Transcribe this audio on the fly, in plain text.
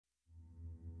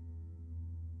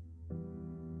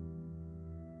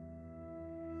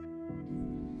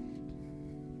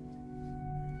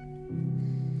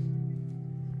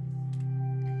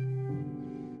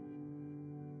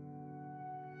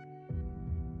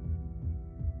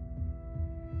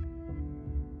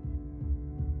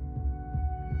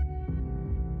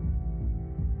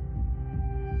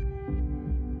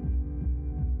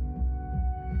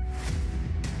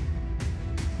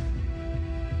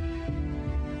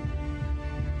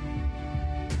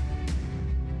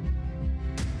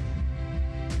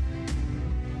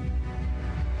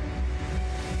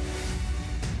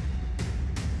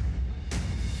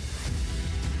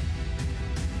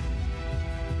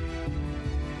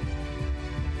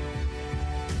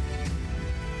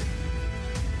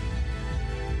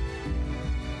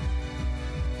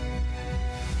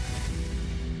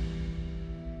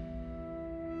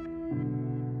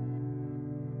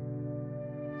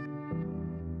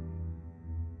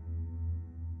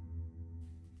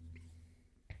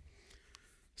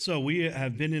So we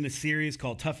have been in a series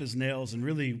called Tough as Nails, and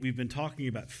really we've been talking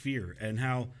about fear and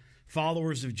how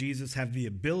followers of Jesus have the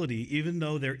ability, even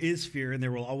though there is fear and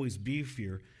there will always be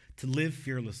fear, to live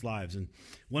fearless lives. And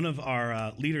one of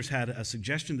our leaders had a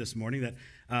suggestion this morning that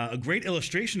a great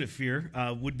illustration of fear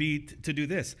would be to do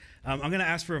this. I'm going to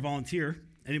ask for a volunteer.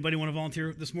 Anybody want to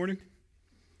volunteer this morning?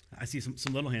 I see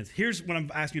some little hands. Here's what I'm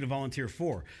asking you to volunteer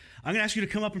for. I'm going to ask you to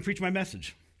come up and preach my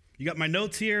message. You got my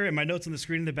notes here and my notes on the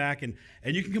screen in the back, and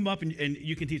you can come up and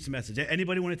you can teach the message.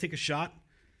 Anybody want to take a shot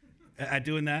at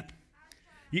doing that?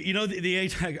 You know the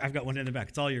age, I've got one in the back.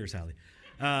 It's all yours, Hallie.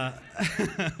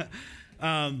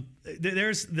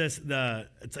 There's this,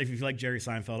 if you like Jerry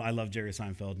Seinfeld, I love Jerry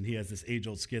Seinfeld, and he has this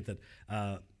age-old skit that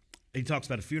he talks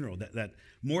about a funeral, that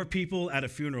more people at a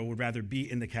funeral would rather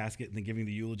be in the casket than giving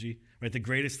the eulogy, right? The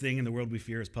greatest thing in the world we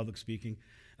fear is public speaking.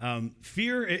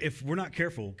 Fear, if we're not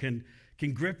careful, can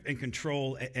grip and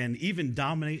control and even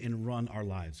dominate and run our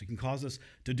lives. It can cause us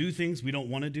to do things we don't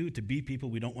want to do, to be people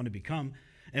we don't want to become.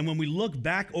 And when we look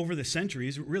back over the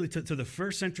centuries, really to the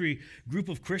first century group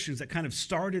of Christians that kind of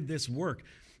started this work,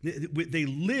 they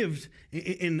lived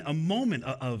in a moment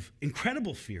of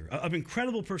incredible fear, of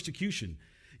incredible persecution.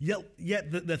 Yet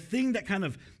the thing that kind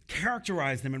of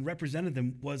characterized them and represented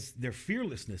them was their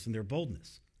fearlessness and their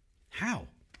boldness. How?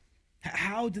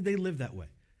 How did they live that way?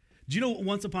 Do you know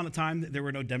once upon a time there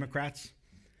were no Democrats?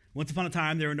 Once upon a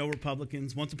time there were no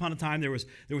Republicans. Once upon a time there was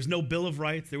no Bill of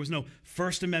Rights. There was no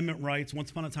First Amendment rights.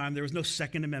 Once upon a time there was no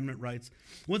Second Amendment rights.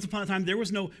 Once upon a time there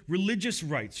was no religious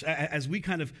rights as we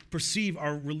kind of perceive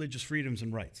our religious freedoms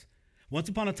and rights. Once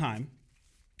upon a time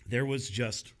there was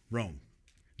just Rome,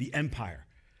 the empire.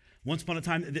 Once upon a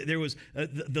time there was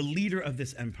the leader of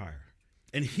this empire,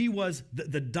 and he was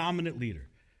the dominant leader,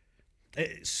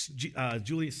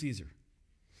 Julius Caesar.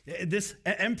 This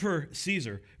Emperor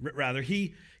Caesar, rather,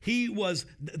 he was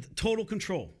total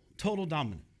control, total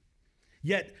dominant.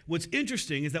 Yet what's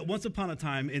interesting is that once upon a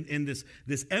time in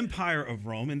this empire of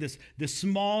Rome, in this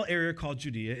small area called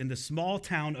Judea, in the small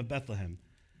town of Bethlehem,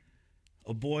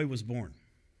 a boy was born.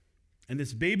 And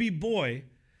this baby boy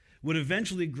would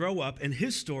eventually grow up, and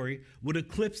his story would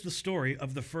eclipse the story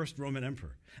of the first Roman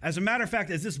emperor. As a matter of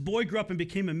fact, as this boy grew up and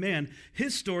became a man,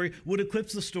 his story would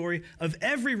eclipse the story of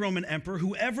every Roman emperor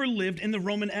who ever lived in the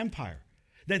Roman Empire.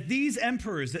 That these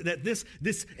emperors, that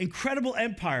this incredible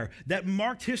empire that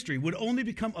marked history would only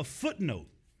become a footnote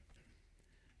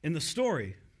in the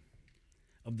story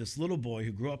of this little boy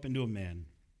who grew up into a man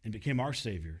and became our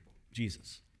Savior,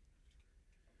 Jesus.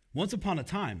 Once upon a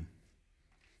time,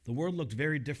 the world looked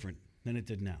very different than it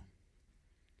did now.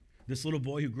 This little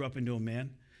boy who grew up into a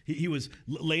man, he was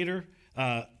later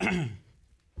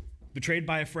betrayed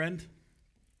by a friend.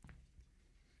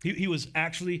 He was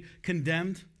actually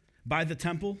condemned by the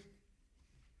temple,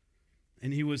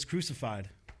 and he was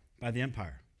crucified by the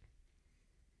empire.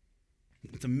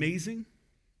 What's amazing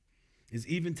is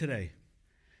even today,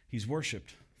 he's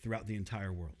worshiped throughout the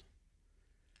entire world.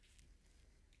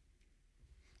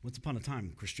 Once upon a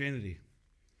time, Christianity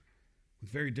was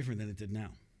very different than it did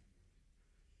now.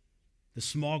 The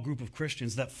small group of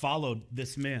Christians that followed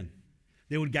this man,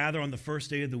 they would gather on the first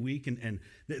day of the week, and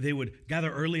they would gather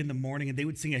early in the morning, and they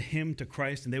would sing a hymn to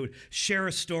Christ, and they would share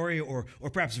a story or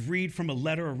perhaps read from a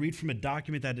letter or read from a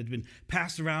document that had been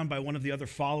passed around by one of the other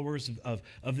followers of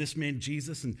this man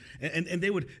Jesus, and they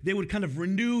would kind of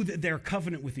renew their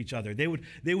covenant with each other. They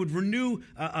would renew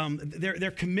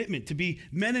their commitment to be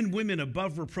men and women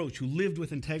above reproach who lived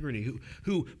with integrity,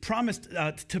 who promised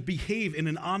to behave in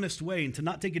an honest way and to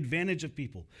not take advantage of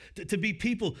people, to be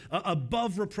people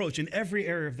above reproach in every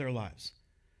area of their lives.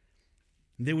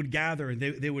 And they would gather and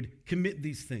they would commit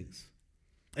these things.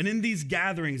 And in these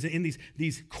gatherings, in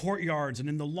these courtyards and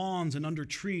in the lawns and under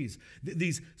trees,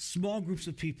 these small groups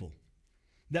of people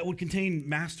that would contain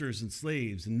masters and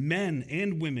slaves and men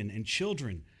and women and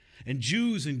children and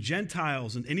Jews and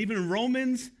Gentiles and even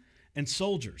Romans and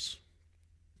soldiers.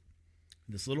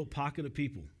 This little pocket of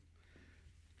people,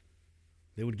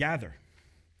 they would gather.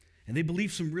 And they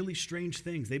believed some really strange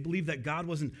things. They believed that God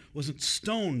wasn't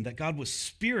stone, that God was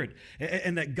spirit,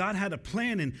 and that God had a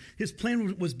plan, and his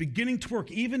plan was beginning to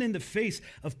work even in the face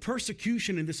of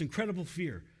persecution and this incredible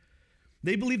fear.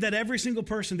 They believed that every single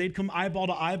person they'd come eyeball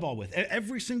to eyeball with,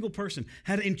 every single person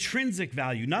had intrinsic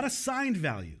value, not assigned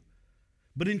value,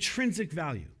 but intrinsic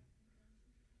value.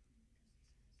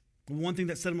 One thing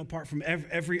that set them apart from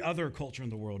every other culture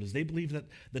in the world is they believed that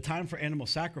the time for animal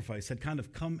sacrifice had kind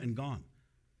of come and gone.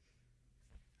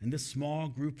 And this small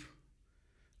group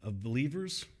of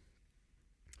believers,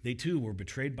 they too were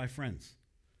betrayed by friends.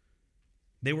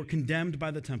 They were condemned by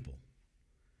the temple.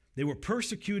 They were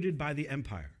persecuted by the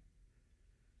empire.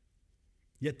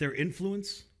 Yet their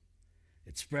influence,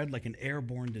 it spread like an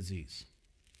airborne disease.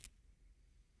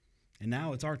 And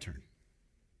now it's our turn.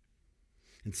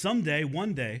 And someday,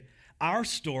 one day, our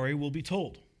story will be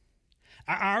told.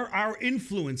 Our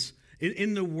influence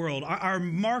in the world, our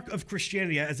mark of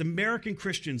Christianity as American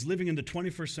Christians living in the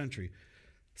 21st century,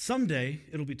 someday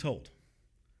it'll be told.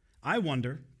 I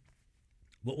wonder,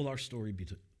 what will our story be?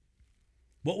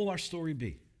 What will our story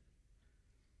be?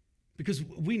 Because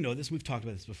we know this, we've talked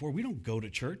about this before, we don't go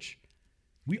to church.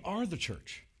 We are the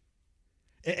church.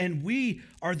 And we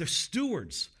are the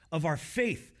stewards of our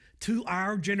faith to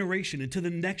our generation and to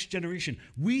the next generation.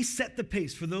 We set the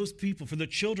pace for those people, for the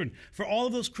children, for all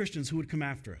of those Christians who would come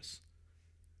after us.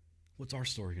 What's our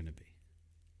story going to be?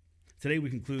 Today we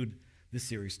conclude this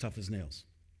series, Tough as Nails.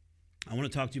 I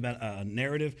want to talk to you about a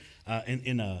narrative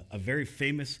in a very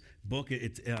famous book.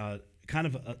 It's kind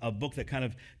of a book that kind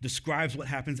of describes what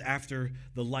happens after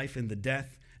the life and the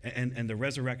death and the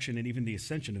resurrection and even the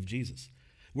ascension of Jesus.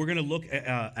 We're going to look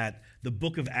at the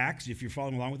book of Acts. If you're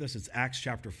following along with us, it's Acts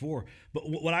chapter 4. But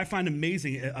what I find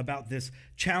amazing about this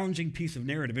challenging piece of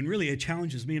narrative, and really it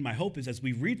challenges me, and my hope is as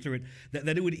we read through it,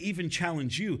 that it would even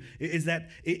challenge you, is that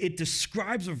it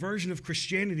describes a version of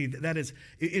Christianity that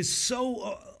is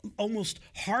so almost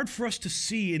hard for us to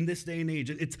see in this day and age.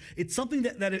 It's something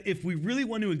that if we really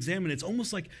want to examine, it's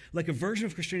almost like a version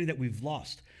of Christianity that we've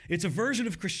lost. It's a version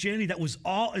of Christianity that was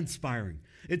awe-inspiring.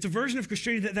 It's a version of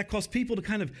Christianity that caused people to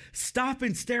kind of stop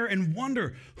and stare and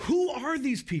wonder, who are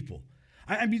these people?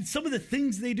 I mean, some of the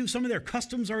things they do, some of their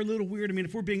customs are a little weird. I mean,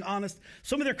 if we're being honest,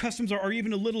 some of their customs are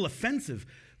even a little offensive.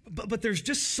 But there's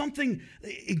just something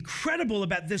incredible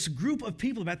about this group of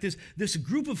people, about this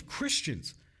group of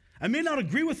Christians. I may not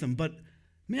agree with them, but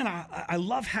man, I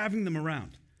love having them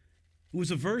around. It was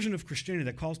a version of Christianity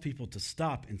that caused people to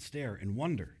stop and stare and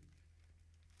wonder.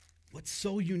 What's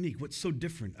so unique? What's so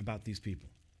different about these people?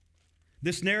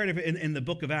 This narrative in the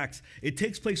book of Acts, it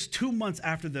takes place 2 months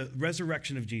after the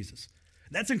resurrection of Jesus.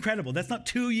 That's incredible. That's not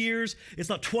 2 years. It's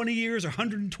not 20 years or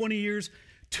 120 years.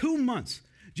 2 months.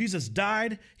 Jesus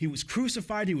died. He was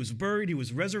crucified. He was buried. He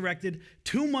was resurrected.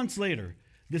 2 months later,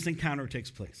 this encounter takes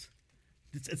place.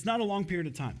 It's not a long period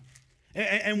of time.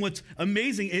 And what's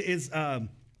amazing is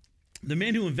the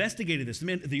man who investigated this,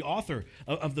 the author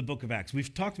of the book of Acts,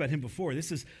 we've talked about him before.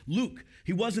 This is Luke.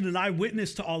 He wasn't an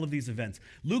eyewitness to all of these events.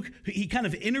 Luke, he kind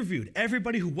of interviewed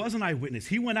everybody who was an eyewitness.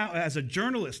 He went out as a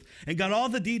journalist and got all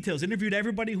the details, interviewed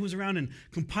everybody who was around and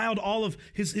compiled all of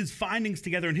his findings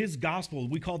together in his gospel.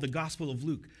 We call it the Gospel of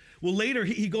Luke. Well, later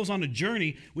he goes on a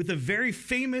journey with a very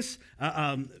famous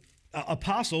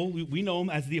apostle. We know him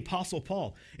as the Apostle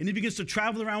Paul. And he begins to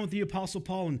travel around with the Apostle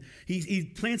Paul, and he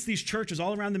plants these churches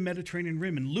all around the Mediterranean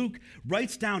rim. And Luke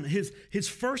writes down his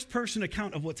first-person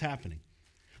account of what's happening.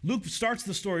 Luke starts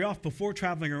the story off before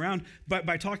traveling around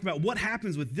by talking about what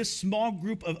happens with this small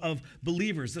group of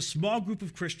believers, this small group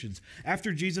of Christians,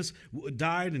 after Jesus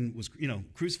died and was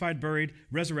crucified, buried,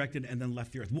 resurrected, and then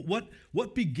left the earth.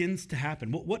 What begins to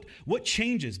happen? What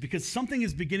changes? Because something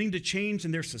is beginning to change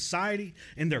in their society,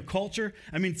 in their culture.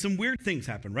 I mean, some weird things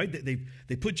happen, right?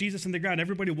 They put Jesus in the ground.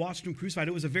 Everybody watched him crucified.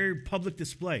 It was a very public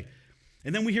display.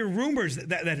 And then we hear rumors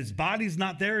that his body's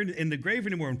not there in the grave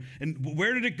anymore. And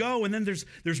where did it go? And then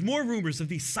there's more rumors of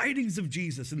these sightings of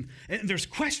Jesus. And there's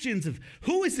questions of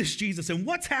who is this Jesus and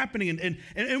what's happening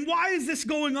and why is this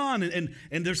going on? And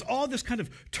there's all this kind of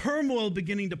turmoil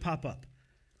beginning to pop up.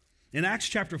 In Acts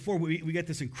chapter 4, we get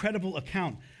this incredible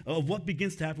account of what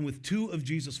begins to happen with 2 of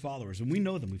Jesus' followers. And we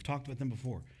know them. We've talked about them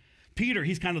before. Peter,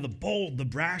 he's kind of the bold, the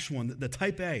brash one, the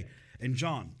type A. And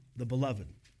John, the beloved.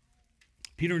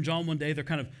 Peter and John, one day, they're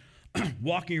kind of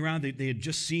walking around. They had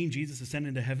just seen Jesus ascend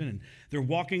into heaven, and they're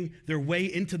walking their way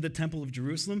into the temple of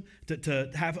Jerusalem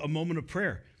to have a moment of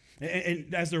prayer.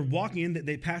 And as they're walking in,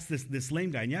 they pass this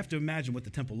lame guy. And you have to imagine what the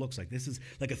temple looks like. This is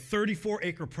like a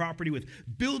 34-acre property with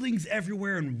buildings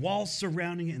everywhere and walls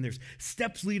surrounding it, and there's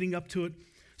steps leading up to it.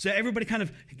 So everybody kind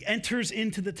of enters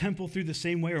into the temple through the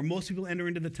same way, or most people enter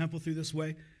into the temple through this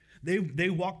way.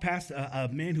 They walk past a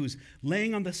man who's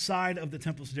laying on the side of the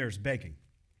temple stairs begging.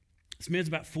 This man's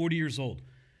about 40 years old,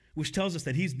 which tells us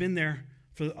that he's been there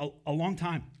for a long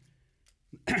time.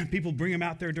 People bring him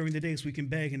out there during the day so we can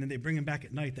beg, and then they bring him back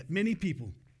at night. That many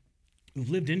people who've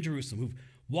lived in Jerusalem, who've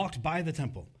walked by the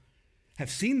temple, have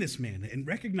seen this man and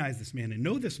recognized this man and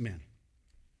know this man.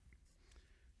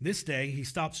 This day, he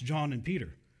stops John and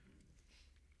Peter.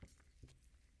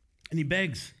 And he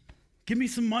begs, give me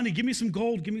some money, give me some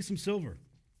gold, give me some silver.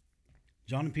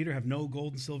 John and Peter have no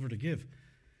gold and silver to give.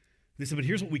 They said, but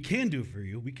here's what we can do for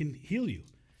you. We can heal you.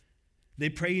 They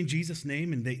pray in Jesus'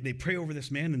 name, and they pray over this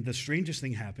man, and the strangest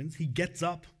thing happens. He gets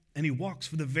up and he walks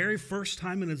for the very first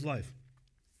time in his life.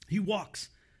 He walks.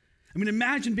 I mean,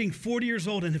 imagine being 40 years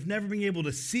old and have never been able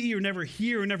to see or never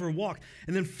hear or never walk.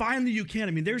 And then finally you can.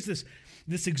 I mean, there's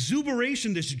this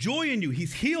exuberation, this joy in you.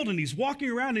 He's healed and he's walking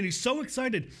around and he's so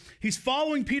excited. He's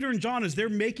following Peter and John as they're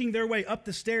making their way up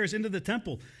the stairs into the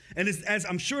temple. And as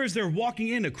I'm sure as they're walking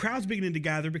in, a crowd's beginning to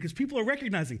gather because people are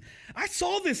recognizing, I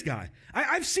saw this guy.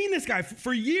 I've seen this guy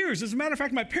for years. As a matter of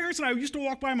fact, my parents and I used to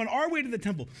walk by him on our way to the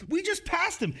temple. We just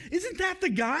passed him. Isn't that the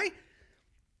guy?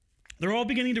 They're all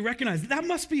beginning to recognize that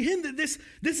must be him. That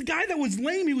this guy that was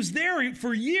lame, he was there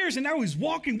for years and now he's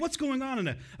walking. What's going on?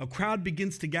 And a crowd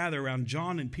begins to gather around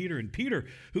John and Peter. And Peter,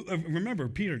 who remember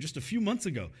Peter just a few months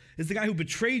ago, is the guy who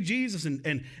betrayed Jesus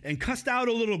and cussed out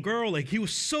a little girl. Like he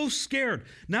was so scared.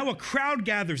 Now a crowd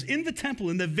gathers in the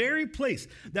temple, in the very place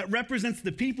that represents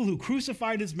the people who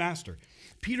crucified his master.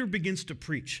 Peter begins to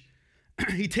preach.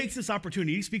 He takes this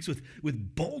opportunity. He speaks with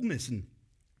boldness and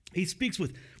he speaks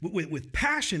with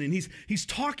passion, and he's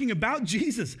talking about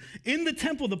Jesus in the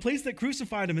temple, the place that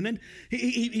crucified him. And then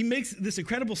he makes this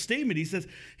incredible statement. He says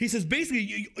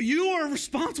basically, you are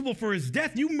responsible for his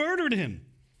death. You murdered him.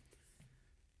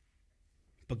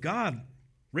 But God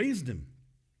raised him.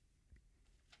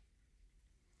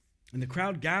 And the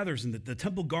crowd gathers, and the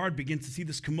temple guard begins to see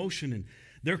this commotion, and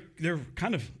they're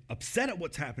kind of upset at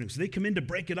what's happening. So they come in to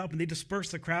break it up, and they disperse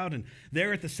the crowd. And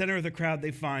there at the center of the crowd,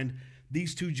 they find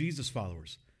these two Jesus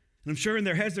followers. And I'm sure in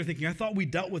their heads they're thinking, I thought we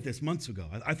dealt with this months ago.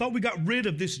 I thought we got rid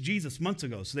of this Jesus months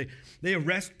ago. So they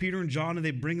arrest Peter and John and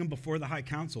they bring them before the high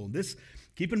council. This,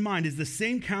 keep in mind, is the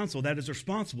same council that is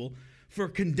responsible for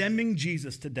condemning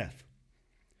Jesus to death.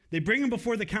 They bring him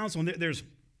before the council, and there's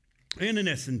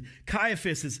Ananias and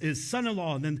Caiaphas, his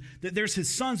son-in-law, and then there's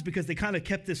his sons, because they kind of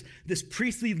kept this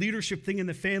priestly leadership thing in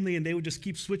the family, and they would just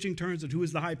keep switching turns of who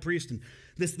is the high priest. And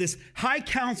this high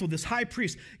council, this high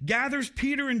priest, gathers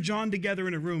Peter and John together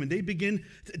in a room, and they begin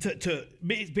to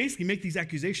basically make these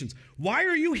accusations. Why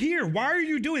are you here? Why are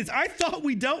you doing this? I thought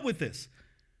we dealt with this.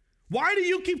 Why do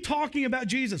you keep talking about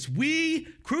Jesus? We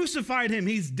crucified him.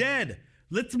 He's dead.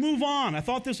 Let's move on. I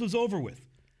thought this was over with.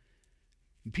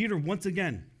 And Peter, once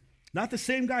again, not the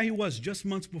same guy he was just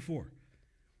months before,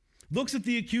 looks at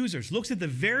the accusers, looks at the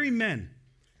very men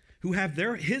who have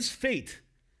his fate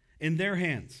in their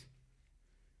hands.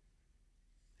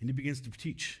 And he begins to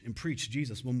teach and preach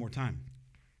Jesus one more time.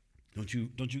 Don't you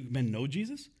men know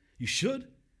Jesus? You should.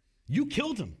 You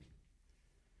killed him.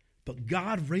 But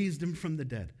God raised him from the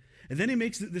dead. And then he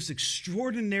makes this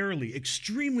extraordinarily,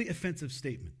 extremely offensive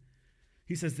statement.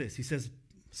 He says this. He says,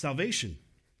 salvation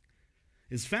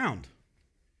is found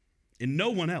in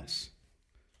no one else.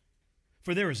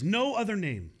 For there is no other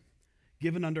name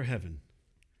given under heaven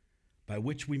by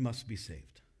which we must be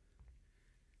saved.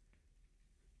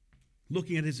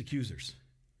 Looking at his accusers.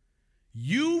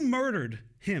 You murdered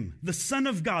him, the Son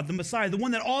of God, the Messiah, the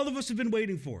one that all of us have been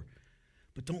waiting for.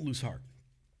 But don't lose heart.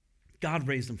 God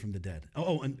raised him from the dead.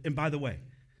 And by the way,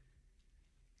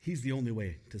 he's the only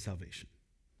way to salvation.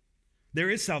 There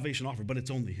is salvation offered, but it's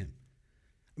only him.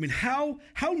 I mean, how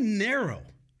narrow,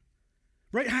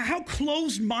 right? How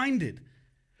closed-minded.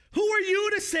 Who are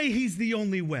you to say he's the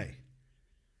only way?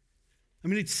 I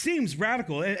mean, it seems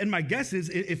radical, and my guess is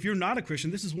if you're not a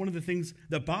Christian, this is one of the things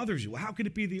that bothers you. How could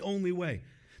it be the only way?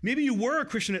 Maybe you were a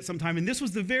Christian at some time, and this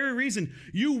was the very reason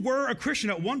you were a Christian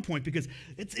at one point, because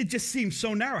it just seems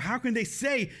so narrow. How can they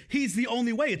say he's the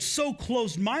only way? It's so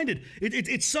closed-minded.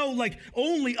 It's so like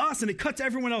only us, and it cuts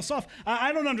everyone else off.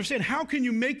 I don't understand. How can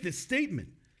you make this statement?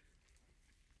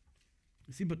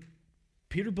 You see, but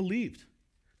Peter believed.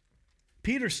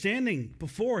 Peter, standing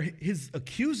before his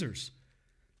accusers,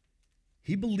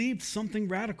 he believed something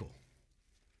radical.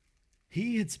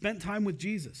 He had spent time with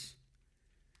Jesus.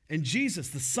 And Jesus,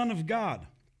 the Son of God,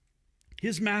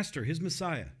 his master, his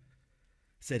Messiah,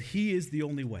 said he is the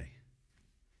only way.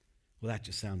 Well, that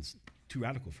just sounds too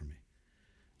radical for me.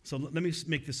 So let me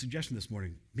make this suggestion this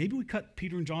morning. Maybe we cut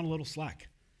Peter and John a little slack.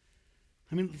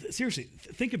 I mean, seriously,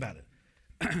 think about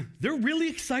it. They're really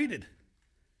excited.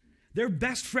 Their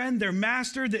best friend, their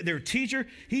master, their teacher,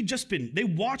 they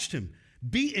watched him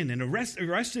beaten and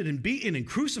arrested and beaten and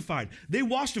crucified. They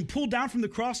watched him pulled down from the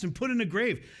cross and put in a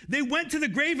grave. They went to the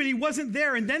grave and he wasn't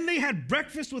there, and then they had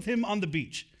breakfast with him on the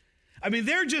beach. I mean,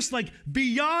 they're just like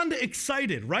beyond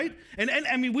excited, right? And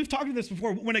I mean, we've talked about this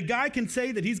before. When a guy can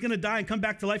say that he's going to die and come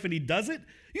back to life and he does it,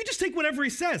 you just take whatever he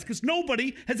says, because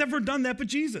nobody has ever done that but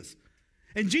Jesus.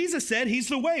 And Jesus said he's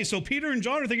the way. So Peter and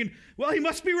John are thinking, well, he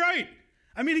must be right.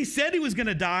 I mean, he said he was going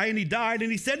to die, and he died,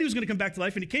 and he said he was going to come back to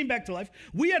life, and he came back to life.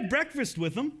 We had breakfast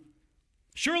with him.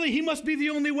 Surely he must be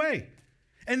the only way.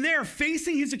 And they are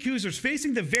facing his accusers,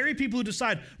 facing the very people who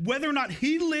decide whether or not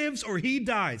he lives or he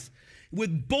dies,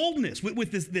 with boldness,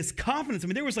 with this confidence. I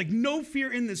mean, there was like no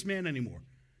fear in this man anymore.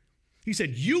 He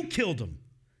said, you killed him.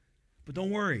 But don't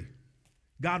worry,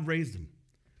 God raised him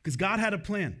because God had a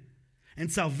plan.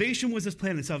 And salvation was his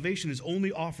plan, and salvation is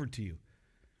only offered to you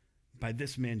by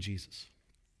this man, Jesus.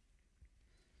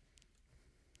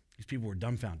 These people were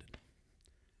dumbfounded.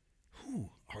 Who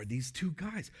are these two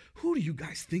guys? Who do you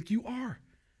guys think you are?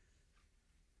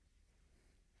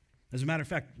 As a matter of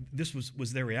fact, this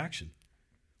was their reaction.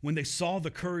 When they saw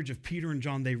the courage of Peter and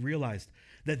John, they realized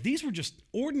that these were just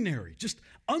ordinary, just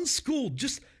unschooled,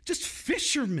 just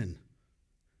fishermen.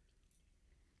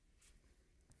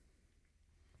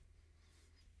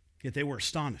 Yet they were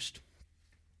astonished,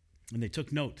 and they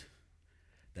took note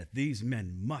that these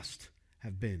men must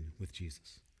have been with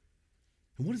Jesus.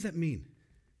 And what does that mean?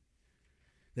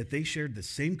 That they shared the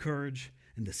same courage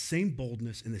and the same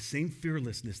boldness and the same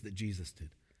fearlessness that Jesus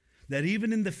did. That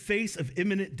even in the face of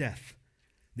imminent death,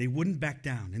 they wouldn't back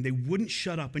down and they wouldn't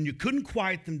shut up, and you couldn't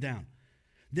quiet them down.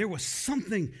 There was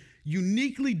something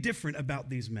uniquely different about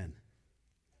these men.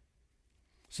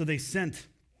 So they sent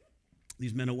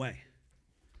these men away.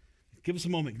 Give us a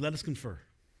moment. Let us confer.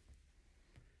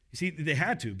 You see, they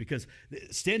had to, because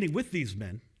standing with these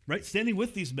men, right? Standing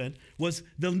with these men was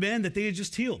the man that they had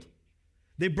just healed.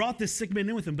 They brought this sick man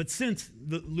in with them, but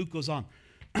Luke goes on,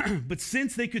 but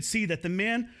since they could see that the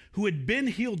man who had been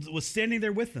healed was standing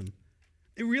there with them,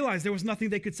 they realized there was nothing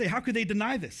they could say. How could they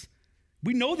deny this?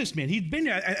 We know this man. He'd been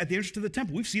at the entrance to the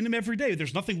temple. We've seen him every day.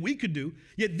 There's nothing we could do.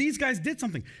 Yet these guys did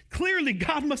something. Clearly,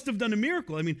 God must have done a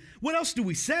miracle. I mean, what else do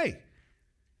we say?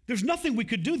 There's nothing we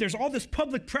could do. There's all this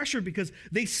public pressure because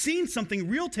they've seen something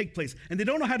real take place, and they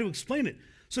don't know how to explain it.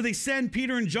 So they send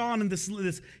Peter and John and this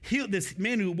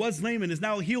man who was lame and is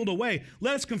now healed away.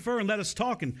 Let us confer and let us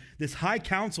talk. And this high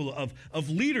council of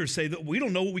leaders say that we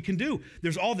don't know what we can do.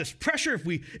 There's all this pressure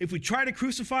if we try to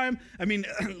crucify him. I mean,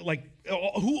 like,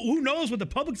 who knows what the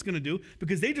public's going to do,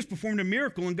 because they just performed a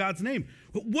miracle in God's name.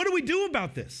 What do we do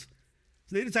about this?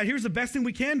 So they decide, here's the best thing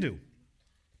we can do.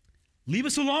 Leave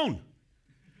us alone.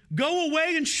 Go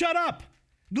away and shut up.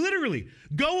 Literally,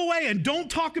 go away and don't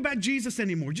talk about Jesus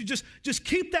anymore. Just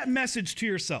keep that message to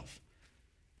yourself.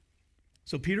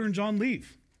 So Peter and John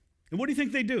leave. And what do you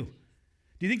think they do?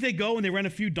 Do you think they go and they rent a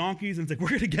few donkeys and it's like,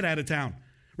 we're going to get out of town,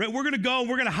 right? We're going to go and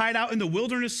we're going to hide out in the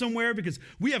wilderness somewhere because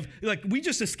we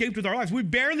just escaped with our lives. We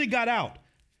barely got out.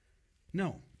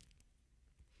 No.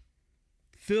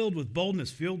 Filled with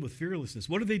boldness, filled with fearlessness.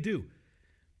 What do?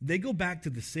 They go back to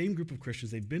the same group of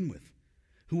Christians they've been with,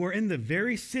 who are in the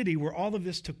very city where all of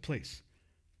this took place.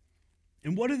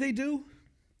 And what do?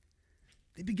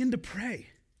 They begin to pray.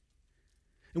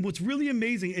 And what's really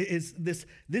amazing is this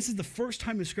is the first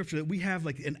time in Scripture that we have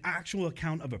like an actual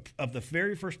account of the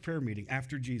very first prayer meeting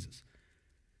after Jesus.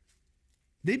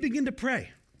 They begin to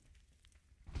pray.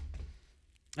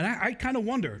 And I kind of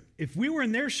wonder, if we were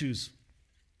in their shoes,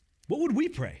 what would we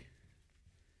pray?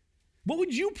 What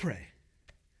would you pray?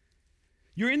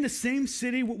 You're in the same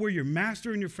city where your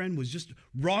master and your friend was just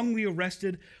wrongly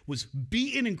arrested, was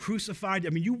beaten and crucified. I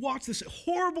mean, you watch this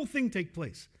horrible thing take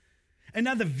place. And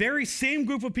now the very same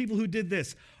group of people who did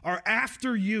this are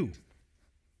after you.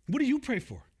 What do you pray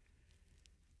for?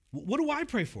 What do I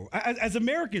pray for? As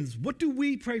Americans, what do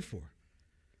we pray for?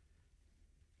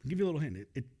 I'll give you a little hint.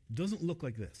 It doesn't look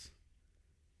like this.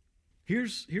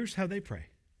 Here's how they pray.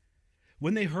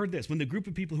 When they heard this, when the group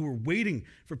of people who were waiting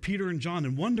for Peter and John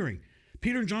and wondering,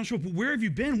 Peter and John show up, where have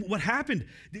you been? What happened?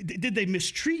 Did they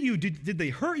mistreat you? Did they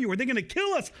hurt you? Are they going to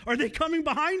kill us? Are they coming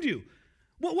behind you?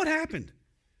 What happened?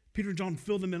 Peter and John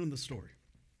filled them in on the story.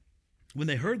 When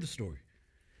they heard the story,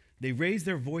 they raised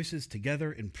their voices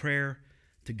together in prayer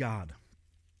to God.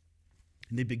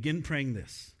 And they begin praying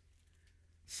this: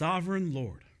 Sovereign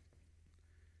Lord.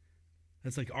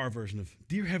 That's like our version of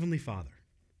Dear Heavenly Father,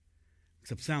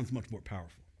 except sounds much more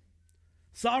powerful.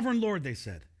 Sovereign Lord, they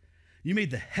said, you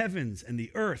made the heavens and the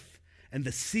earth and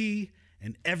the sea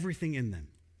and everything in them.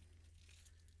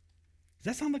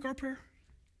 Does that sound like our prayer?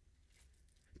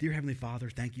 Dear Heavenly Father,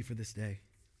 thank you for this day.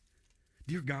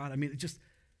 Dear God, I mean,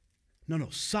 no,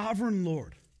 Sovereign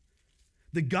Lord.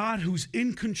 The God who's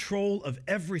in control of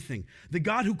everything. The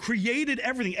God who created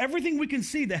everything we can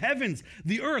see, the heavens,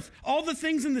 the earth, all the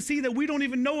things in the sea that we don't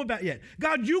even know about yet.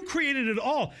 God, you created it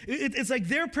all. It's like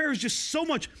their prayer is just so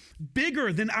much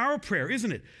bigger than our prayer,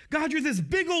 isn't it? God, you're this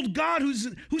big old God who's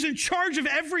in charge of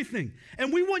everything.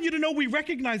 And we want you to know we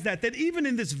recognize that even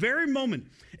in this very moment,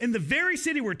 in the very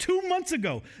city where 2 months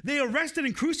ago they arrested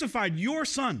and crucified your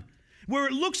son, where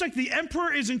it looks like the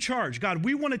emperor is in charge, God,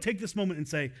 we want to take this moment and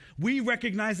say, we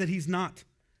recognize that he's not.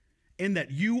 in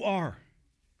that you are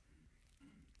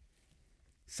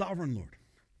sovereign Lord.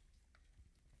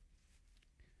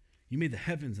 You made the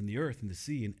heavens and the earth and the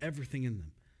sea and everything in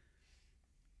them.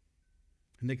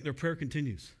 And their prayer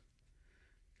continues.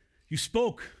 You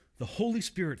spoke the Holy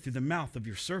Spirit through the mouth of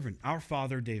your servant, our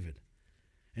father David.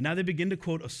 And now they begin to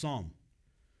quote a psalm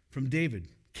from David,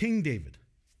 King David.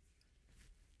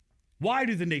 Why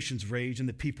do the nations rage and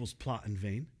the peoples plot in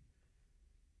vain?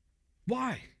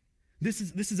 Why? This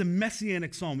is a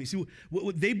messianic psalm. You see,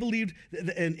 what they believed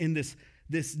in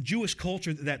this Jewish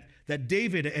culture that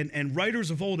David and writers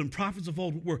of old and prophets of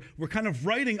old were kind of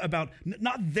writing about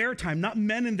not their time, not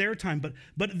men in their time,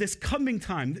 but this coming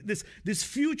time, this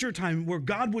future time where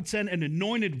God would send an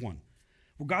anointed one,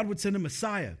 where God would send a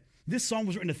Messiah. This psalm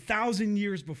was written 1,000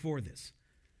 years before this.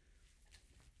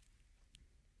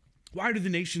 Why do the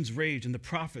nations rage and the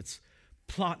prophets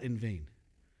plot in vain?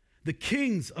 The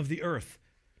kings of the earth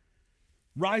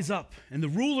rise up, and the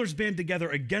rulers band together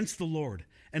against the Lord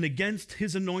and against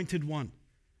his anointed one.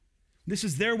 This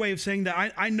is their way of saying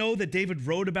that I know that David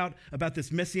wrote about this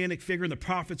messianic figure, and the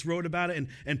prophets wrote about it,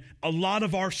 and a lot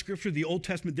of our scripture, the Old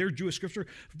Testament, their Jewish scripture,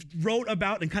 wrote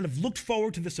about and kind of looked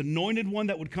forward to this anointed one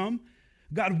that would come.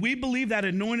 God, we believe that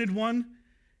anointed one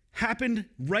happened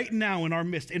right now in our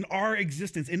midst, in our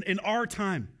existence, in our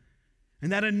time. And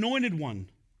that anointed one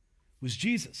was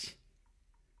Jesus.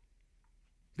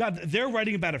 God, they're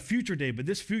writing about a future day, but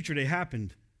this future day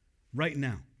happened right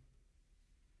now.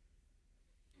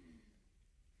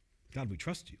 God, we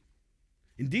trust you.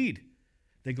 Indeed,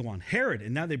 they go on. Herod,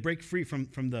 and now they break free from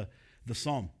the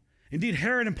psalm. Indeed,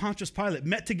 Herod and Pontius Pilate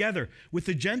met together with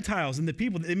the Gentiles and the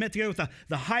people. They met together with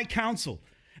the high council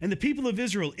and the people of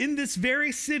Israel in this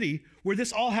very city where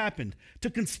this all happened to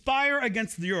conspire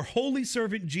against your holy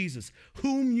servant Jesus,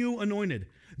 whom you anointed.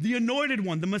 The anointed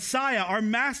one, the Messiah, our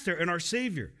master and our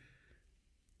Savior.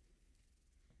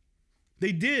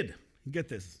 They did, get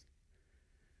this,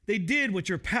 they did what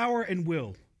your power and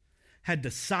will had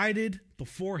decided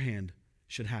beforehand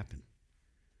should happen.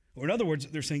 Or in other words,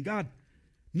 they're saying, God,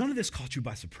 none of this caught you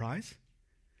by surprise.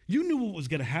 You knew what was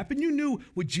going to happen. You knew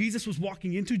what Jesus was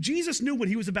walking into. Jesus knew what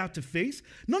he was about to face.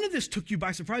 None of this took you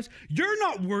by surprise. You're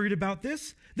not worried about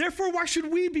this. Therefore, why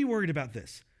should we be worried about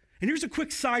this? And here's a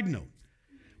quick side note.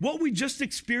 What we just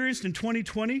experienced in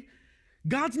 2020,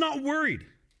 God's not worried.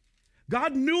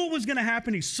 God knew what was going to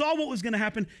happen. He saw what was going to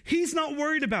happen. He's not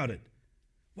worried about it.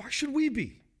 Why should we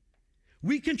be?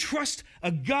 We can trust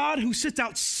a God who sits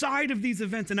outside of these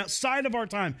events and outside of our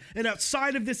time and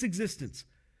outside of this existence.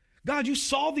 God, you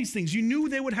saw these things. You knew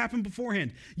they would happen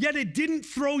beforehand. Yet it didn't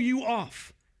throw you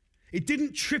off. It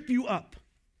didn't trip you up.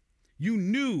 You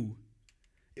knew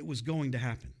it was going to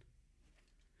happen.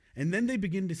 And then they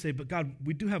begin to say, but God,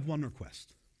 we do have one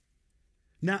request.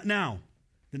 Now,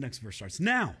 the next verse starts.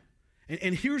 Now,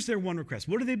 and here's their one request.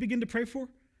 What do they begin to pray for?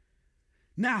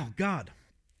 Now, God,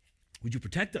 would you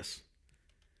protect us?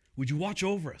 Would you watch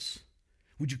over us?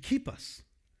 Would you keep us?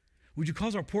 Would you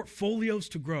cause our portfolios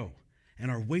to grow and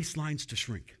our waistlines to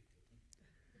shrink?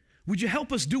 Would you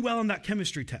help us do well on that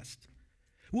chemistry test?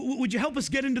 Would you help us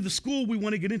get into the school we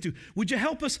want to get into? Would you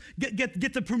help us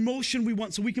get the promotion we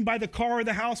want so we can buy the car or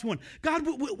the house we want? God,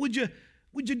 would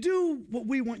you do what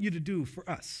we want you to do for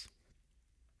us?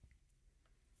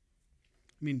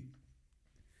 I mean,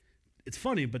 it's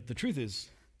funny, but the truth is,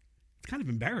 it's kind of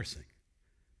embarrassing.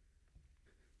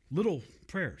 Little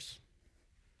prayers.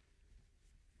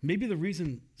 Maybe the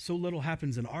reason so little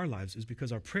happens in our lives is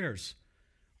because our prayers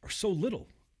are so little.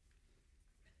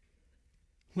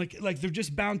 Like they're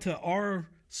just bound to our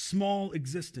small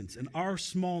existence and our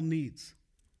small needs.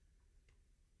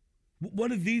 What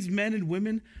do these men and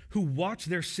women who watch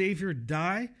their Savior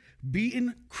die,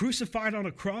 beaten, crucified on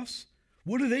a cross,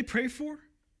 what do they pray for?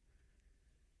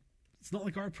 It's not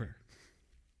like our prayer.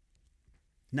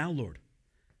 Now, Lord,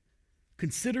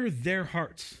 consider their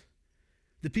hearts,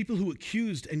 the people who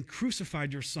accused and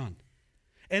crucified your Son,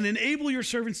 and enable your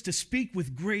servants to speak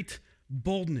with great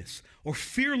boldness or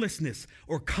fearlessness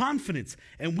or confidence.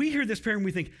 And we hear this prayer and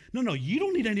we think, no, you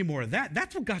don't need any more of that.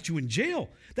 That's what got you in jail.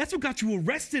 That's what got you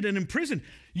arrested and imprisoned.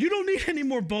 You don't need any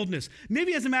more boldness.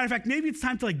 Maybe, as a matter of fact, maybe it's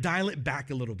time to dial it back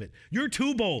a little bit. You're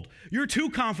too bold. You're too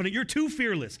confident. You're too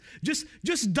fearless.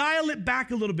 Just dial it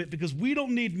back a little bit because we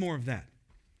don't need more of that.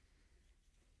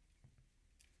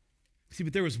 See,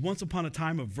 but there was once upon a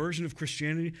time a version of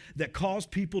Christianity that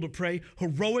caused people to pray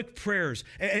heroic prayers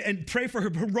and pray for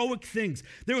heroic things.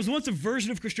 There was once a version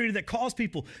of Christianity that caused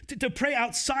people to pray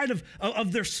outside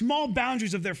of their small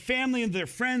boundaries of their family and their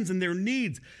friends and their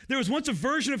needs. There was once a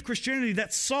version of Christianity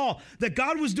that saw that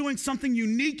God was doing something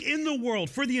unique in the world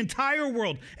for the entire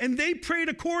world, and they prayed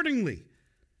accordingly.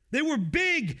 They were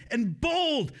big and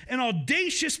bold and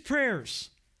audacious prayers.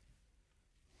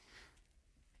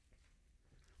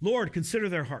 Lord, consider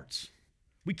their hearts.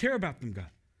 We care about them, God.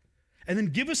 And then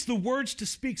give us the words to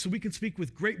speak so we can speak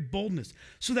with great boldness,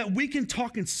 so that we can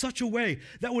talk in such a way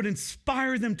that would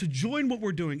inspire them to join what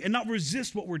we're doing and not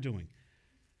resist what we're doing.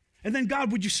 And then,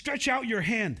 God, would you stretch out your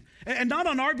hand, and not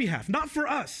on our behalf, not for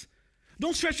us.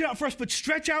 Don't stretch it out for us, but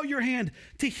stretch out your hand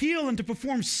to heal and to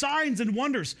perform signs and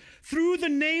wonders through the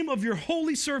name of your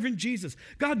holy servant Jesus.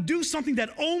 God, do something that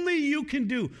only you can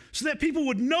do so that people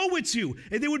would know it's you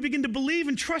and they would begin to believe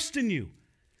and trust in you.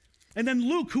 And then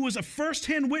Luke, who was a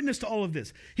firsthand witness to all of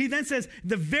this, he then says,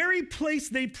 the very place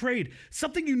they prayed,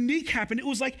 something unique happened. It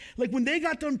was like when they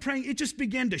got done praying, it just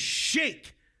began to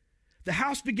shake. The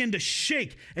house began to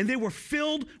shake, and they were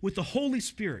filled with the Holy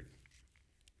Spirit.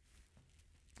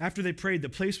 After they prayed, the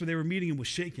place where they were meeting was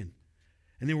shaken,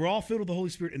 and they were all filled with the Holy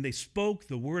Spirit, and they spoke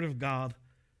the word of God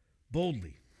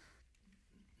boldly.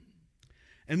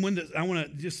 And I want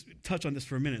to just touch on this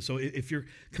for a minute. So if you're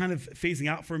kind of phasing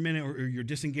out for a minute or you're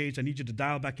disengaged, I need you to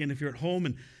dial back in. If you're at home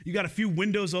and you got a few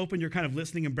windows open, you're kind of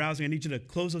listening and browsing, I need you to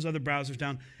close those other browsers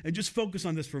down and just focus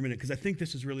on this for a minute, because I think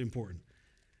this is really important.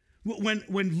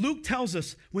 When Luke tells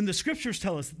us, when the scriptures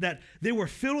tell us that they were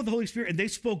filled with the Holy Spirit and they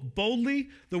spoke boldly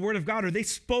the word of God, or they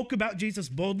spoke about Jesus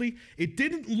boldly, it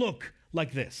didn't look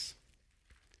like this.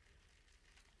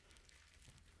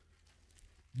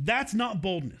 That's not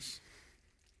boldness.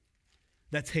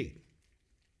 That's hate.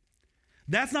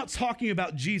 That's not talking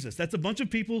about Jesus. That's a bunch of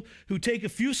people who take a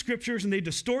few scriptures and they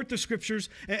distort the scriptures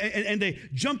and they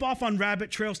jump off on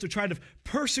rabbit trails to try to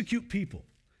persecute people.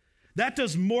 That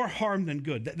does more harm than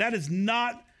good. That is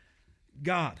not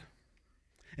God.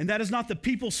 And that is not the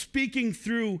people speaking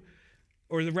through,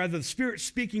 or rather the Spirit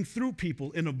speaking through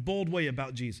people in a bold way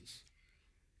about Jesus.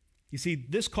 You see,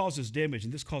 this causes damage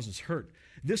and this causes hurt.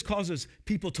 This causes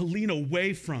people to lean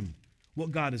away from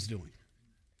what God is doing.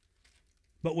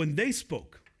 But when they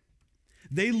spoke,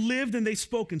 they lived and they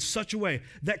spoke in such a way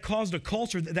that caused a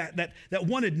culture that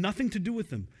wanted nothing to do with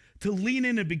them to lean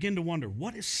in and begin to wonder,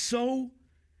 what is so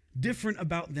different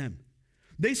about them?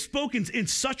 They spoke in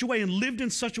such a way and lived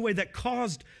in such a way that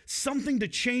caused something to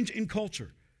change in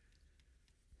culture,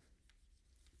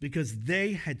 because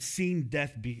they had seen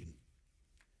death beaten.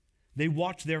 They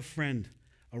watched their friend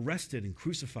arrested and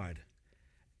crucified,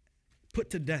 put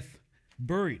to death,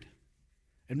 buried,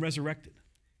 and resurrected.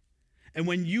 And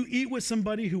when you eat with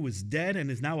somebody who was dead and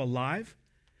is now alive,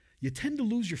 you tend to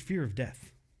lose your fear of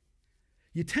death.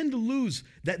 You tend to lose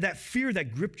that fear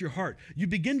that gripped your heart. You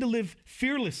begin to live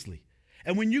fearlessly.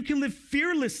 And when you can live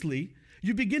fearlessly,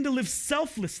 you begin to live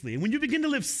selflessly. And when you begin to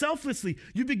live selflessly,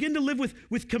 you begin to live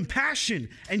with compassion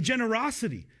and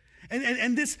generosity.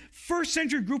 And this first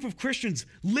century group of Christians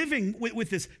living with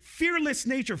this fearless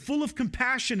nature, full of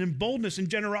compassion and boldness and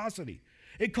generosity,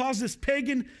 it caused this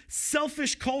pagan,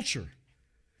 selfish culture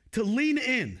to lean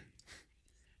in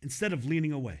instead of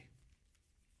leaning away.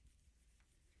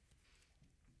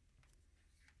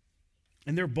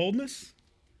 And their boldness,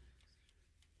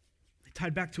 they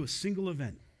tied back to a single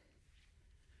event.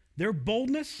 Their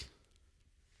boldness,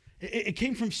 it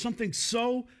came from something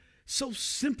so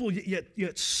simple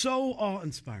yet so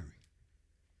awe-inspiring.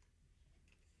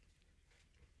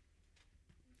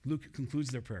 Luke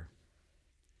concludes their prayer.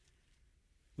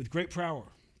 With great power,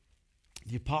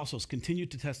 the apostles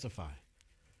continued to testify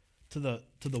to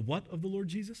the what of the Lord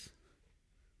Jesus?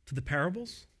 To the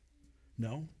parables?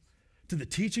 No. To the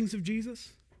teachings of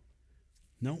Jesus?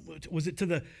 No. Was it to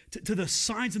the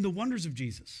signs and the wonders of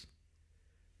Jesus?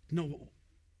 No.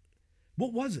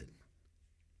 What was it?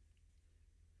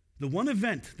 The one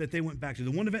event that they went back to,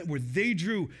 the one event where they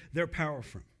drew their power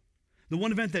from, the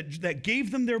one event that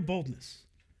gave them their boldness,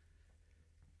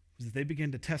 was that they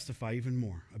began to testify even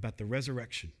more about the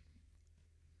resurrection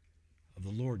of the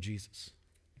Lord Jesus.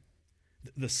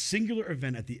 The singular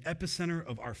event at the epicenter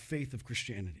of our faith of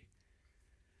Christianity.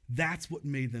 That's what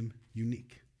made them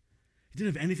unique. It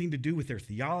didn't have anything to do with their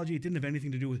theology. It didn't have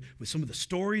anything to do with some of the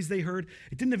stories they heard.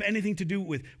 It didn't have anything to do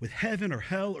with heaven or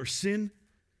hell or sin.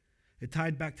 It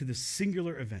tied back to this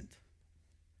singular event,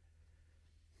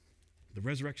 the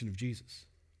resurrection of Jesus.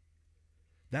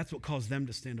 That's what caused them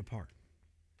to stand apart.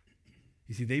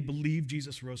 You see, they believed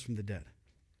Jesus rose from the dead,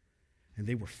 and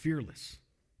they were fearless.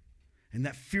 And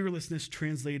that fearlessness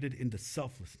translated into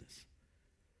selflessness.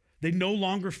 They no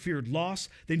longer feared loss.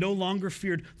 They no longer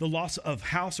feared the loss of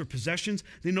house or possessions.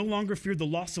 They no longer feared the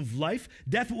loss of life.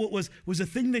 Death was a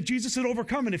thing that Jesus had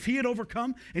overcome, and if he had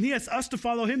overcome, and he has us to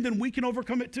follow him, then we can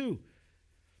overcome it too.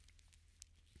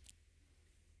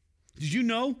 Did you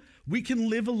know we can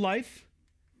live a life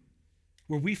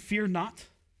where we fear not?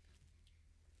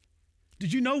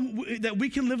 Did you know that we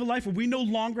can live a life where we no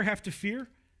longer have to fear?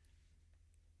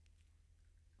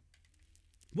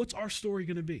 What's our story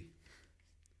going to be?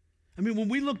 I mean, when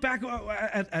we look back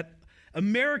at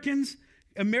American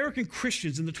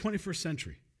Christians in the 21st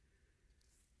century,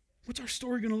 what's our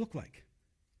story going to look like?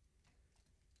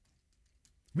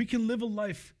 We can live a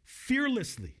life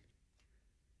fearlessly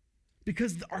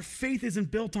because our faith isn't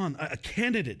built on a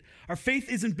candidate. Our faith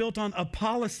isn't built on a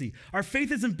policy. Our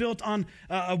faith isn't built on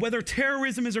whether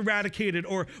terrorism is eradicated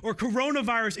or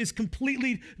coronavirus is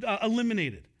completely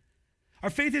eliminated.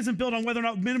 Our faith isn't built on whether or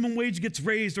not minimum wage gets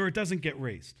raised or it doesn't get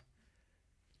raised.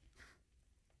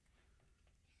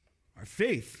 Our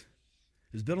faith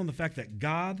is built on the fact that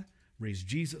God raised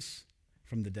Jesus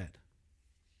from the dead.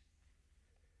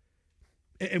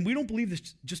 And we don't believe this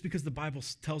just because the Bible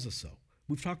tells us so.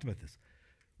 We've talked about this.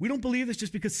 We don't believe this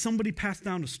just because somebody passed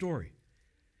down a story.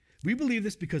 We believe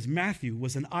this because Matthew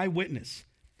was an eyewitness.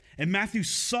 And Matthew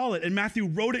saw it, and Matthew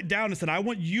wrote it down and said, I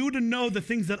want you to know the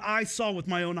things that I saw with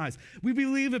my own eyes. We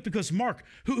believe it because Mark,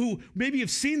 who maybe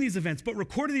have seen these events, but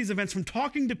recorded these events from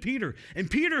talking to Peter. And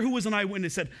Peter, who was an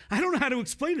eyewitness, said, I don't know how to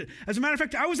explain it. As a matter of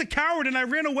fact, I was a coward and I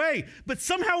ran away, but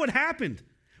somehow it happened.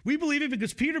 We believe it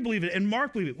because Peter believed it and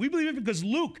Mark believed it. We believe it because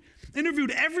Luke interviewed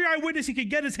every eyewitness he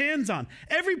could get his hands on,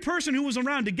 every person who was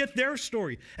around to get their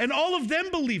story, and all of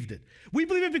them believed it. We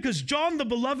believe it because John the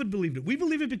Beloved believed it. We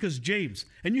believe it because James,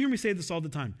 and you hear me say this all the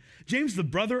time, James, the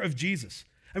brother of Jesus.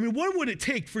 I mean, what would it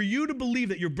take for you to believe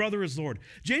that your brother is Lord?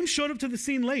 James showed up to the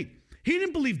scene late. He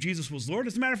didn't believe Jesus was Lord.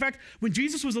 As a matter of fact, when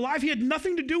Jesus was alive, he had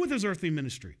nothing to do with his earthly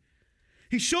ministry.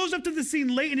 He shows up to the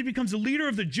scene late and he becomes the leader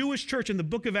of the Jewish church in the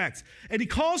book of Acts. And he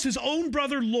calls his own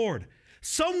brother Lord.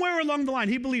 Somewhere along the line,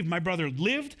 he believed my brother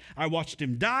lived, I watched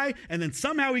him die, and then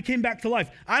somehow he came back to life.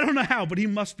 I don't know how, but he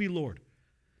must be Lord.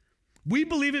 We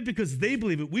believe it because they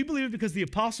believe it. We believe it because the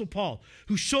Apostle Paul,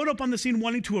 who showed up on the scene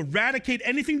wanting to eradicate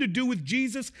anything to do with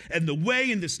Jesus and the way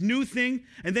and this new thing,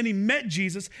 and then he met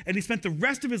Jesus and he spent the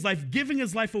rest of his life giving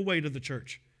his life away to the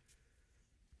church.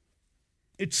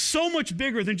 It's so much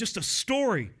bigger than just a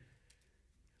story.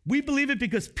 We believe it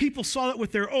because people saw it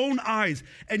with their own eyes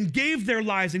and gave their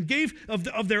lives and gave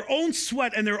of their own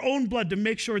sweat and their own blood to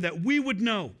make sure that we would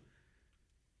know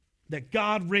that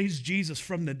God raised Jesus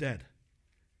from the dead.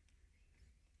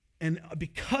 And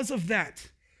because of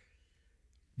that,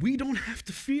 we don't have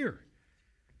to fear.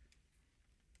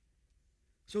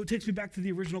 So it takes me back to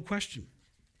the original question.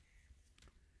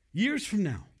 Years from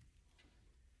now,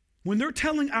 when they're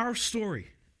telling our story,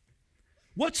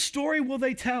 what story will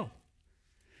they tell?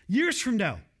 Years from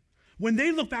now, when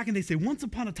they look back and they say, once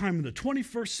upon a time in the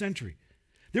 21st century,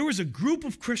 there was a group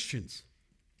of Christians,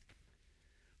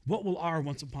 what will our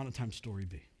once upon a time story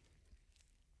be?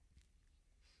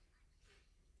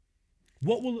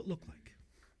 What will it look like?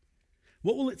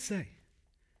 What will it say?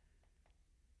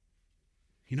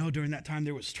 You know, during that time,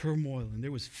 there was turmoil and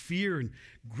there was fear and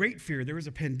great fear. There was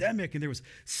a pandemic and there was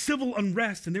civil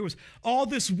unrest and there was all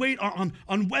this weight on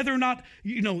whether or not,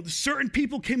 you know, certain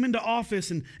people came into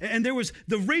office and there was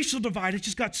the racial divide. It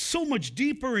just got so much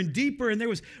deeper and deeper and there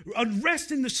was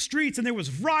unrest in the streets and there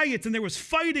was riots and there was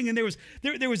fighting and there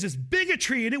was this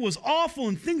bigotry and it was awful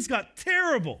and things got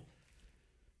terrible.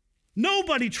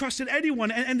 Nobody trusted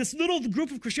anyone, and this little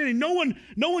group of Christianity, no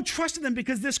one trusted them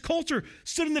because this culture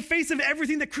stood in the face of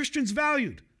everything that Christians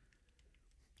valued.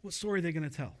 What story are they going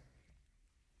to tell?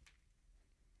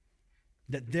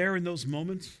 That there in those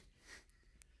moments,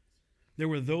 there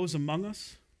were those among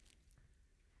us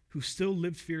who still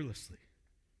lived fearlessly,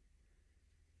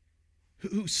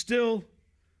 who still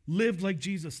lived like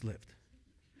Jesus lived,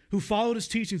 who followed his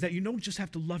teachings that you don't just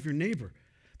have to love your neighbor,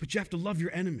 but you have to love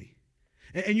your enemy.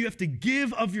 And you have to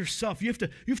give of yourself. You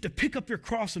have to pick up your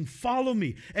cross and follow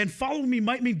me. And follow me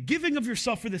might mean giving of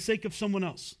yourself for the sake of someone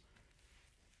else.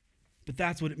 But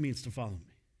that's what it means to follow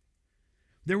me.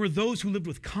 There were those who lived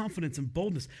with confidence and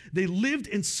boldness. They lived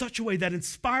in such a way that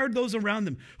inspired those around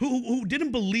them who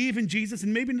didn't believe in Jesus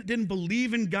and maybe didn't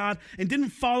believe in God and didn't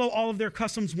follow all of their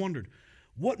customs, wondered,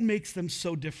 what makes them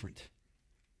so different?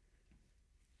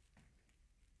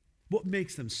 What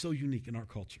makes them so unique in our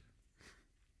culture?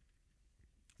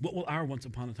 What will our once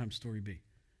upon a time story be?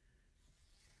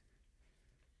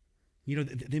 You know,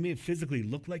 they may have physically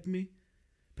looked like me,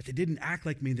 but they didn't act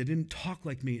like me. They didn't talk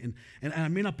like me. And I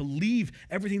may not believe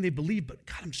everything they believe, but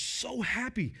God, I'm so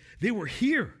happy they were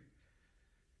here.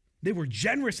 They were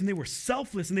generous and they were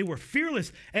selfless and they were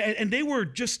fearless and they were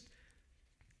just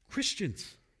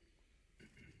Christians.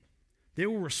 They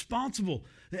were responsible,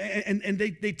 and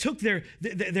they took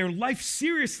their life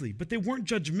seriously, but they weren't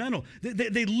judgmental.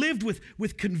 They lived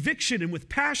with conviction and with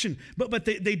passion, but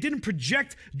they didn't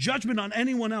project judgment on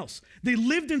anyone else. They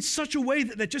lived in such a way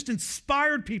that just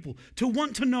inspired people to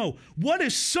want to know what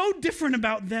is so different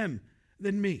about them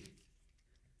than me.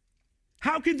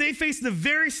 How can they face the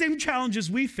very same challenges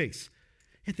we face,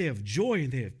 yet they have joy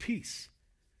and they have peace?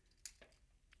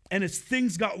 And as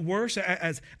things got worse,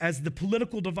 as the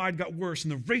political divide got worse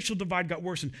and the racial divide got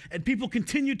worse, and people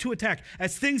continued to attack,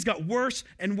 as things got worse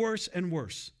and worse and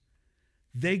worse,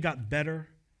 they got better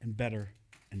and better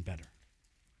and better.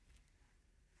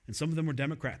 And some of them were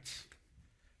Democrats,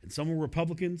 and some were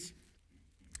Republicans,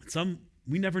 and some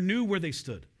we never knew where they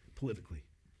stood politically.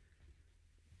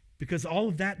 Because all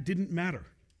of that didn't matter.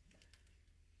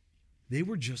 They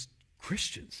were just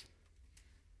Christians.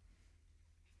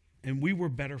 And we were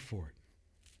better for it.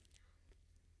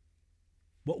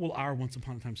 What will our once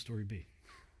upon a time story be?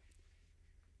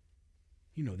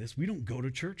 You know this. We don't go to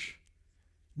church.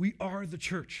 We are the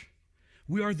church.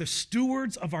 We are the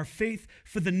stewards of our faith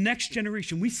for the next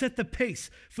generation. We set the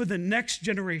pace for the next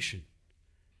generation.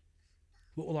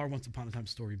 What will our once upon a time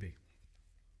story be?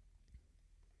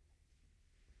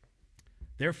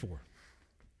 Therefore,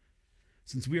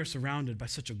 since we are surrounded by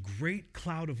such a great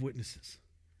cloud of witnesses,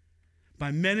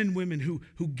 by men and women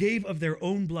who gave of their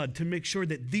own blood to make sure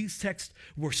that these texts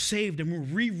were saved and were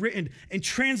rewritten and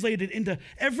translated into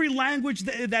every language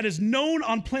that is known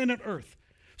on planet Earth,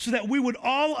 so that we would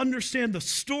all understand the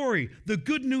story, the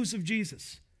good news of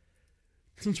Jesus.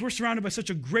 Since we're surrounded by such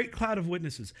a great cloud of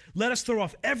witnesses, let us throw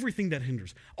off everything that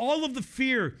hinders, all of the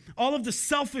fear, all of the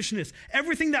selfishness,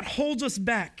 everything that holds us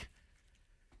back,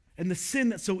 and the sin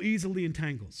that so easily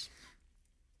entangles.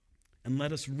 And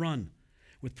let us run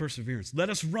with perseverance. Let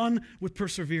us run with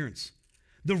perseverance.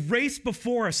 The race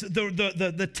before us,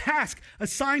 the task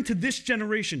assigned to this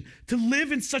generation, to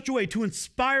live in such a way to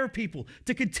inspire people,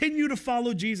 to continue to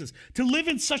follow Jesus, to live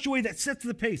in such a way that sets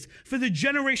the pace for the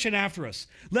generation after us.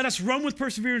 Let us run with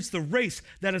perseverance the race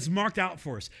that is marked out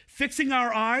for us, fixing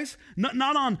our eyes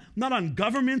not on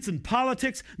governments and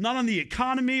politics, not on the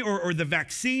economy or the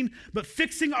vaccine, but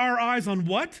fixing our eyes on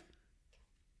what?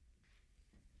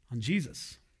 On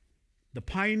Jesus, the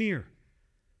pioneer,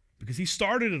 because he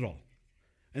started it all.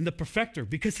 And the perfecter,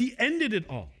 because he ended it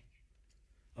all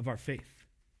of our faith.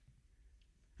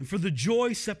 And for the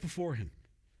joy set before him,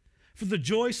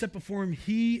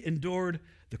 he endured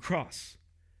the cross.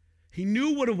 He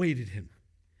knew what awaited him.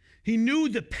 He knew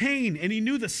the pain and he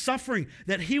knew the suffering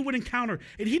that he would encounter.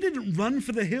 And he didn't run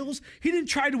for the hills. He didn't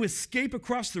try to escape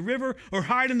across the river or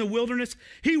hide in the wilderness.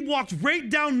 He walked right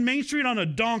down Main Street on a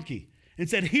donkey and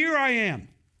said, "Here I am."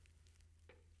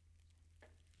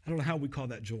 I don't know how we call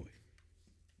that joy.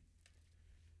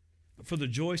 For the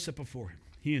joy set before him,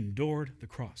 he endured the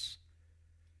cross,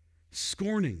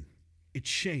 scorning its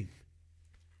shame.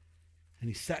 And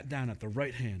he sat down at the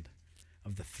right hand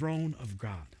of the throne of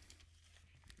God.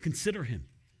 Consider him.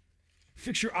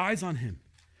 Fix your eyes on him,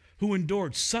 who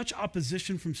endured such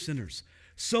opposition from sinners,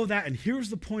 so that, and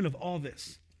here's the point of all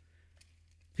this,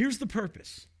 here's the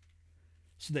purpose,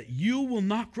 so that you will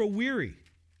not grow weary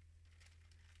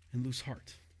and lose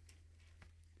heart.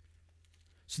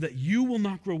 So that you will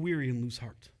not grow weary and lose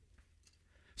heart.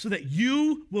 So that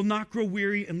you will not grow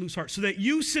weary and lose heart. So that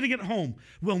you sitting at home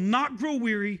will not grow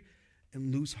weary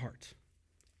and lose heart.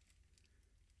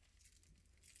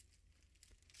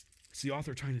 It's the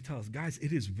author trying to tell us, guys,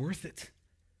 it is worth it.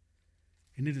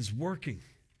 And it is working.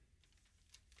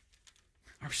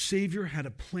 Our Savior had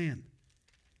a plan.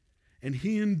 And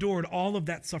he endured all of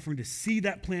that suffering to see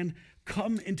that plan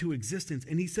come into existence.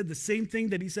 And he said the same thing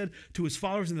that he said to his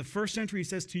followers in the first century, he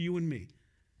says to you and me.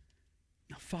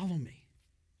 Now follow me.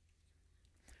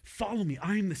 Follow me.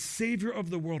 I am the Savior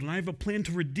of the world, and I have a plan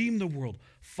to redeem the world.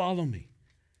 Follow me,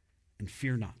 and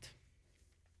fear not.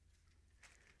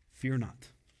 Fear not.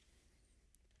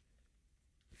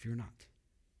 Fear not.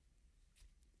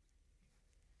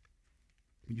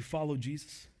 When you follow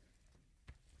Jesus,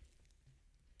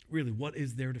 really, what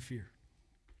is there to fear?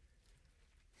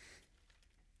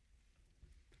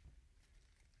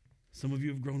 Some of you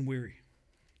have grown weary.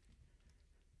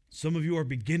 Some of you are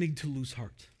beginning to lose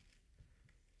heart.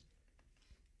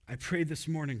 I pray this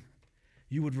morning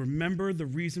you would remember the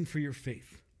reason for your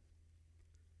faith,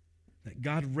 that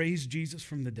God raised Jesus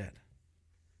from the dead.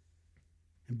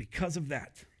 And because of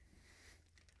that,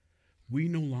 we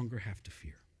no longer have to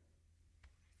fear.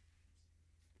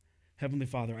 Heavenly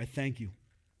Father, I thank you,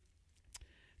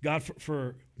 God,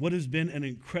 for what has been an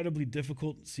incredibly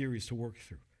difficult series to work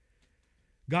through.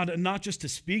 God, not just to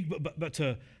speak, but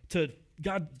to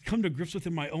God, come to grips with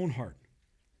in my own heart.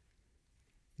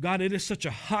 God, it is such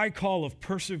a high call of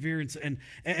perseverance and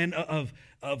of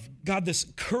God, this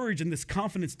courage and this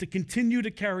confidence to continue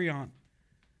to carry on.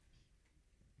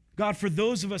 God, for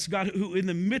those of us, God, who in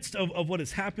the midst of what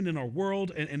has happened in our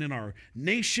world and in our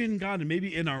nation, God, and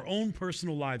maybe in our own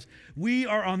personal lives, we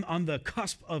are on the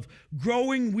cusp of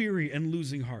growing weary and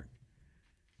losing heart.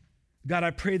 God, I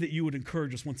pray that you would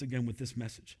encourage us once again with this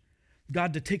message.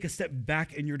 God, to take a step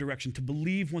back in your direction, to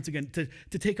believe once again, to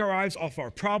take our eyes off our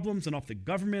problems and off the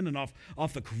government and off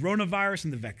the coronavirus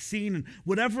and the vaccine and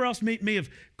whatever else may have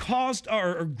caused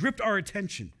or gripped our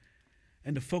attention,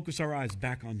 and to focus our eyes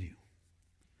back on you,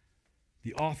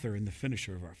 the author and the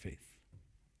finisher of our faith.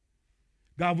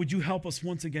 God, would you help us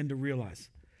once again to realize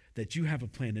that you have a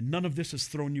plan and none of this has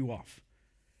thrown you off.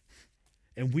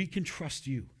 And we can trust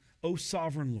you, O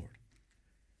sovereign Lord,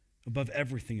 above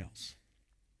everything else.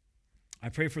 I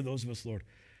pray for those of us, Lord,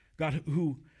 God,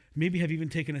 who maybe have even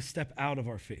taken a step out of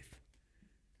our faith.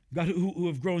 God, who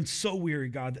have grown so weary,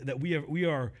 God, that we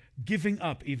are giving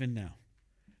up even now.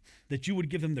 That you would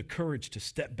give them the courage to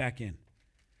step back in,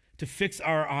 to fix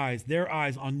their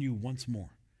eyes on you once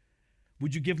more.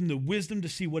 Would you give them the wisdom to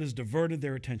see what has diverted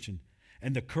their attention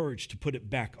and the courage to put it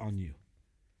back on you?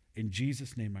 In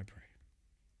Jesus' name I pray.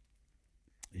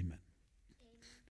 Amen.